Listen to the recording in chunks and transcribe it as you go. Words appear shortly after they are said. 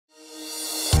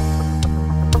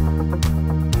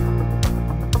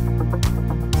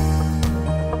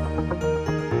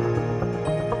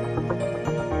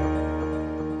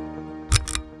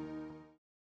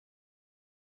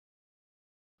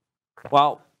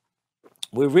Well,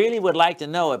 we really would like to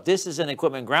know if this is an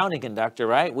equipment grounding conductor,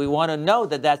 right? We want to know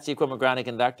that that's the equipment grounding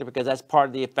conductor because that's part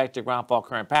of the effective ground fault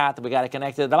current path, and we got to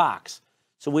connect it to the box.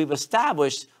 So we've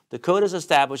established, the code has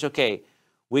established, okay,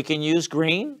 we can use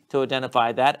green to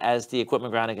identify that as the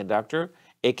equipment grounding conductor.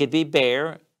 It could be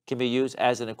bare, can be used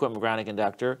as an equipment grounding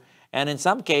conductor. And in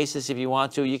some cases, if you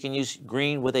want to, you can use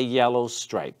green with a yellow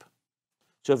stripe.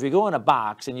 So if you go in a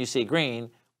box and you see green,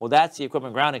 well, that's the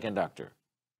equipment grounding conductor.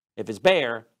 If it's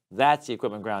bare, that's the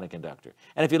equipment grounding conductor.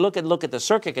 And if you look at the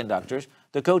circuit conductors,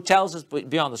 the code tells us,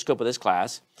 beyond the scope of this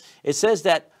class, it says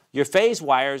that your phase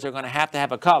wires are going to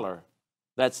have a color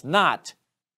that's not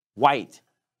white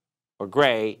or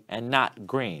gray and not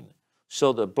green.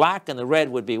 So the black and the red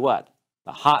would be what?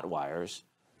 The hot wires.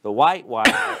 The white wire,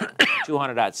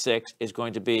 200.6, is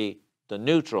going to be the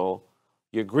neutral.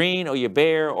 Your green or your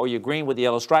bare or your green with the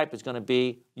yellow stripe is going to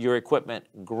be your equipment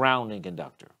grounding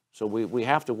conductor. So we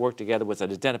have to work together with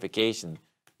an identification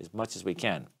as much as we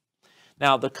can.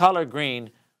 Now, the color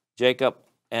green, Jacob,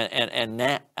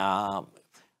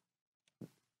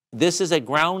 this is a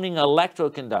grounding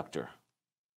electroconductor.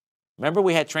 Remember,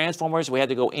 we had transformers. We had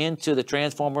to go into the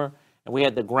transformer, and we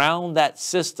had to ground that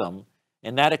system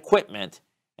and that equipment,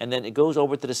 and then it goes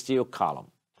over to the steel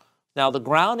column. Now, the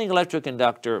grounding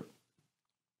electroconductor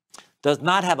does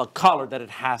not have a color that it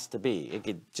has to be. It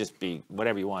could just be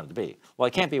whatever you want it to be. Well,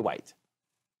 it can't be white.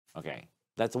 Okay,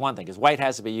 that's the one thing, because white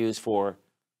has to be used for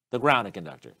the grounding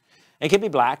conductor. It can be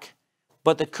black,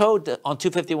 but the code on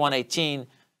 251.18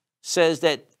 says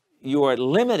that you are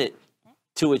limited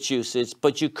to its usage,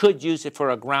 but you could use it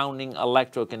for a grounding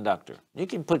electroconductor. You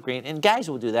can put green, and guys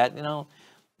will do that, you know.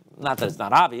 Not that it's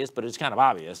not obvious, but it's kind of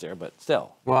obvious there, but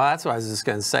still. Well, that's what I was just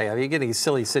going to say. I mean, you get these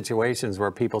silly situations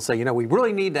where people say, you know, we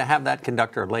really need to have that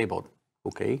conductor labeled.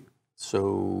 Okay,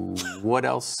 so what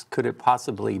else could it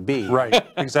possibly be? Right,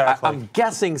 exactly. I'm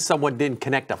guessing someone didn't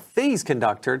connect a phase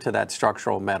conductor to that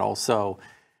structural metal, so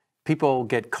people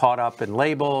get caught up in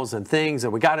labels and things,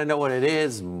 and we got to know what it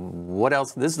is. What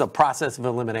else? This is the process of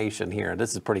elimination here.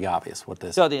 This is pretty obvious what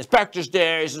this is. So the inspector's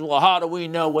there. He says, well, how do we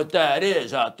know what that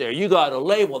is out there? You got to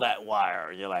label that wire.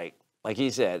 And you're like he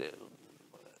said,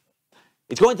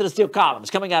 it's going to the steel column.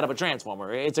 It's coming out of a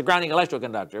transformer. It's a grounding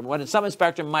electroconductor. When some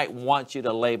inspector might want you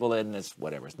to label it, and it's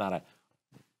whatever. It's not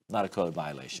a code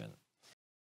violation.